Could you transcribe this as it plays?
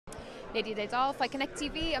Lydia Daydall, Fight Connect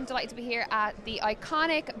TV. I'm delighted to be here at the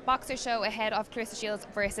iconic boxer show ahead of Clarissa Shields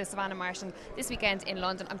versus Savannah Martin this weekend in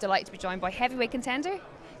London. I'm delighted to be joined by heavyweight contender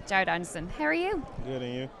Jared Anderson. How are you? Good,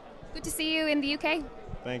 and you? Good to see you in the UK.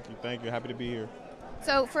 Thank you. Happy to be here.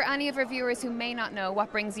 So for any of our viewers who may not know,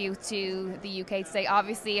 what brings you to the UK today?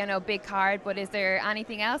 Obviously, I know big card, but is there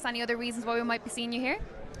anything else, any other reasons why we might be seeing you here?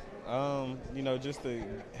 Just to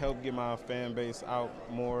help get my fan base out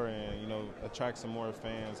more and, attract some more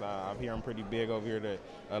fans. I hear I'm pretty big over here, that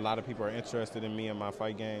a lot of people are interested in me and my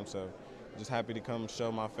fight game, so just happy to come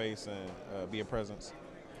show my face and be a presence.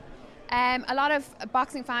 A lot of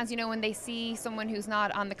boxing fans, when they see someone who's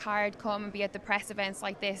not on the card come and be at the press events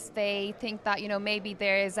like this, they think that, maybe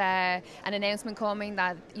there's an announcement coming,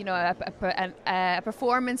 that, a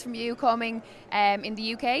performance from you coming in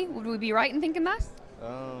the UK. Would we be right in thinking that?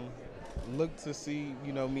 Look to see,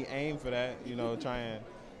 me aim for that, try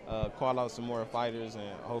and call out some more fighters, and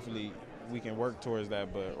hopefully we can work towards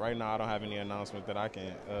that. But right now I don't have any announcement that I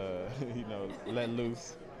can, let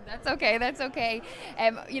loose. That's okay.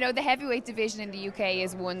 The heavyweight division in the UK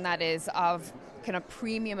is one that is of kind of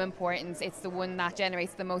premium importance. It's the one that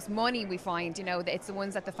generates the most money, we find. It's the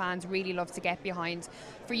ones that the fans really love to get behind.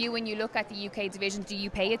 For you, when you look at the UK division, do you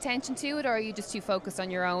pay attention to it, or are you just too focused on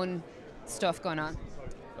your own stuff going on?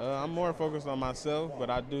 I'm more focused on myself, but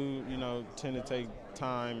I do, tend to take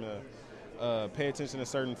time to pay attention to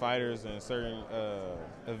certain fighters and certain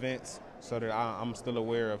events, so that I'm still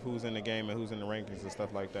aware of who's in the game and who's in the rankings and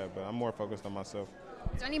stuff like that. But I'm more focused on myself.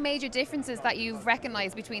 Is there any major differences that you've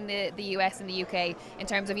recognized between the US and the UK in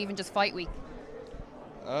terms of even just fight week?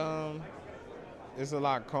 It's a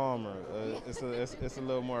lot calmer. It's a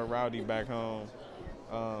little more rowdy back home.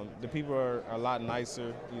 The people are a lot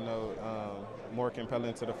nicer, more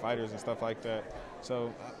compelling to the fighters and stuff like that.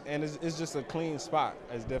 So, and it's just a clean spot.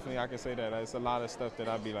 It's definitely, I can say that. It's a lot of stuff that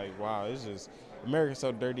I'd be like, wow, it's just, America's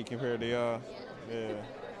so dirty compared to y'all.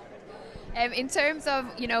 Yeah. In terms of,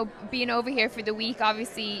 being over here for the week,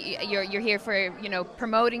 obviously you're here for,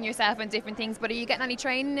 promoting yourself and different things, but are you getting any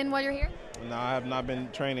training in while you're here? No, I have not been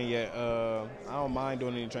training yet. I don't mind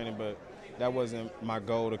doing any training, but that wasn't my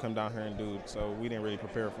goal to come down here and do, so we didn't really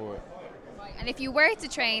prepare for it. And if you were to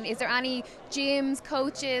train, is there any gyms,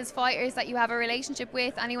 coaches, fighters that you have a relationship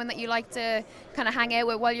with? Anyone that you like to kind of hang out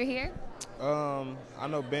with while you're here? I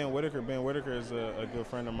know Ben Whittaker. Ben Whittaker is a good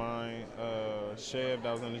friend of mine. Chev,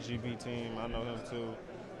 that was on the GB team, I know him too.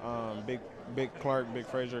 Big Clarke, big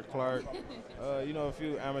Frazer Clarke. A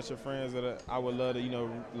few amateur friends that I would love to,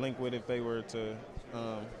 link with if they were to,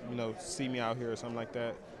 see me out here or something like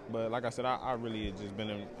that. But like I said, I really have just been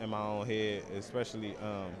in my own head, especially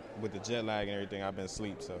with the jet lag and everything. I've been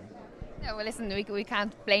asleep, so. Yeah, well, listen, we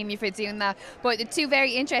can't blame you for doing that. But the two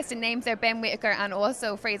very interesting names there, Ben Whittaker and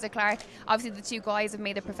also Frazer Clarke. Obviously, the two guys have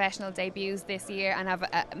made their professional debuts this year and have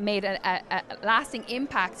made a lasting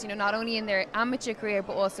impact, not only in their amateur career,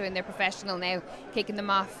 but also in their professional now, kicking them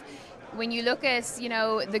off. When you look at,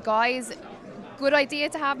 the guys, good idea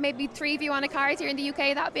to have maybe three of you on a card here in the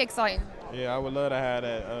UK. That would be exciting. Yeah, I would love to have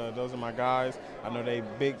that. Those are my guys. I know they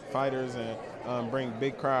big fighters and bring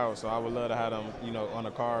big crowds, so I would love to have them, on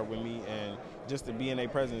a card with me and just to be in their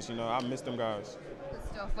presence. I miss them guys.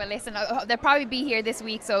 Good stuff. Well, listen, they'll probably be here this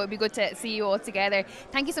week, so it'd be good to see you all together.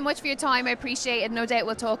 Thank you so much for your time. I appreciate it. No doubt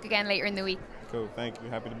we'll talk again later in the week. Cool. Thank you.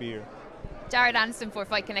 Happy to be here. Jared Anderson for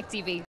Fight Connect TV.